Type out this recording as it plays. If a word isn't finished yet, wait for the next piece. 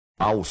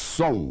Ao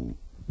som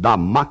da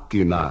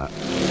máquina.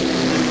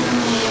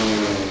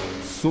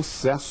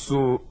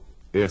 Sucesso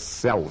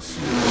excelso.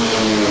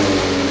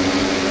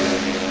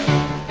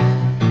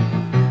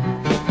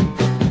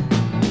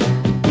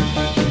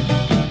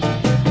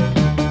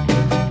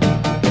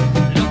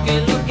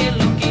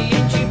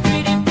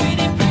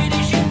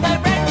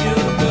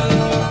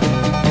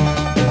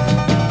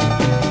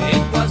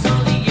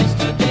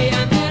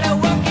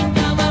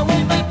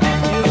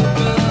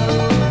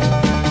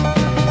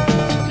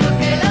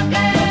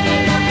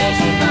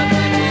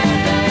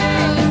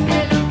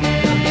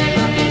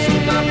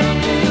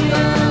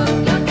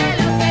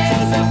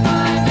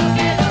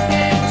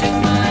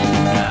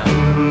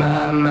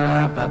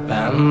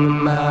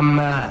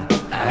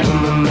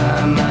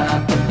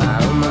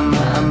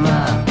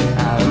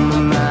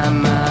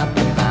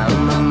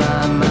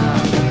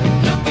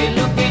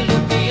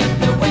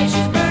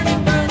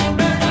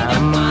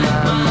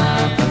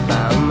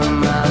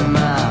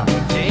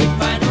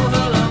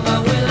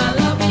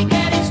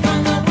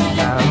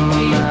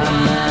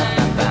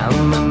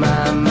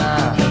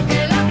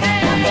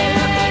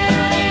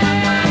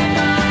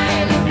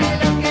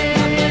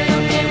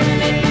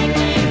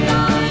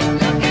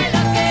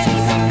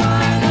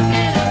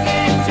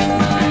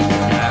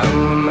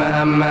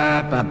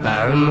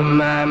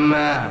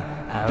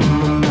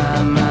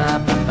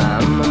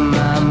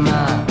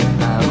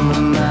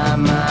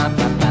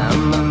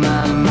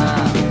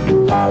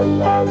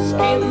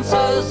 Skin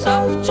so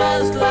soft,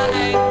 just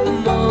like the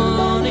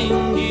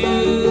morning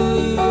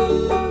dew.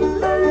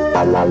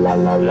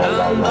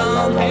 Long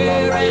brown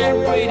hair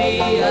and pretty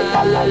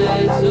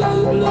eyes so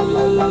blue.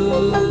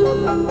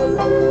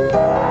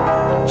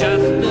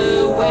 Just the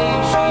way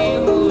she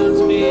holds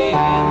me in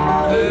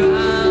her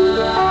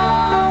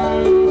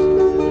arms,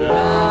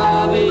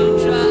 loving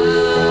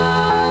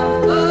child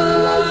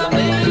for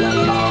me.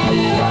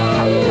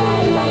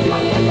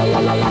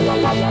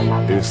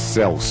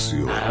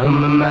 Excelsior.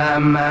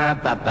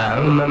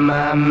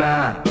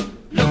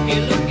 Looky,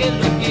 looky,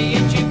 looky,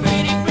 and she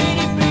pretty,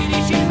 pretty, pretty.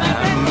 She's my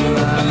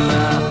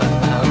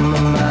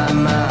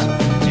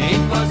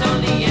It was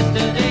only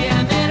yesterday I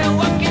met her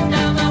walking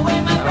down the way,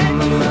 my brand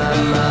new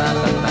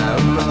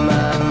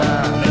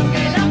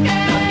Looky, looky,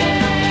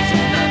 looky,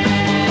 she's my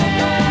brand new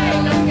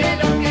Looky,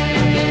 looky,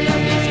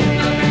 looky, she's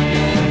my brand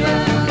new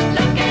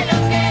Looky,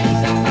 looky,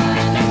 so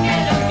fine. Looky,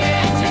 looky,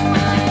 and she's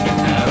mine.